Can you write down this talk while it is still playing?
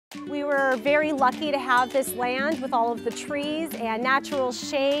We were very lucky to have this land with all of the trees and natural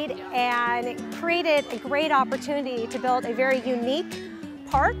shade, and it created a great opportunity to build a very unique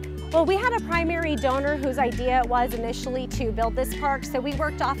park. Well, we had a primary donor whose idea it was initially to build this park, so we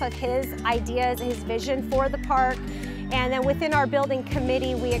worked off of his ideas, his vision for the park, and then within our building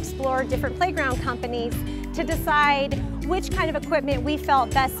committee, we explored different playground companies to decide which kind of equipment we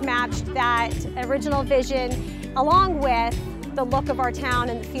felt best matched that original vision, along with the look of our town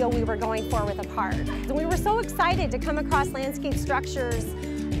and the feel we were going for with the park. And we were so excited to come across Landscape Structures'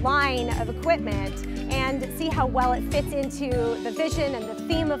 line of equipment and see how well it fits into the vision and the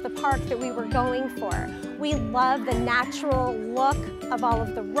theme of the park that we were going for. We love the natural look of all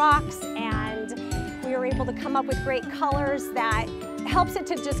of the rocks, and we were able to come up with great colors that helps it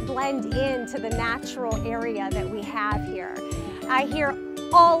to just blend into the natural area that we have here. I hear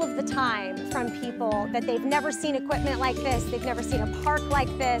all of the time from people that they've never seen equipment like this, they've never seen a park like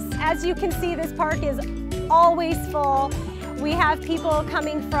this. As you can see, this park is always full. We have people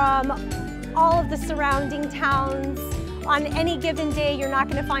coming from all of the surrounding towns. On any given day, you're not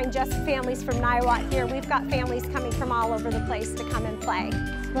going to find just families from Niwot here. We've got families coming from all over the place to come and play.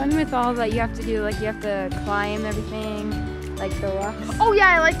 It's fun with all that you have to do, like you have to climb everything, like the rocks. Oh yeah,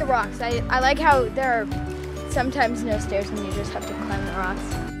 I like the rocks. I like how there are sometimes no stairs and you just have to climb the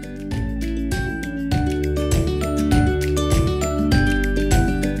rocks.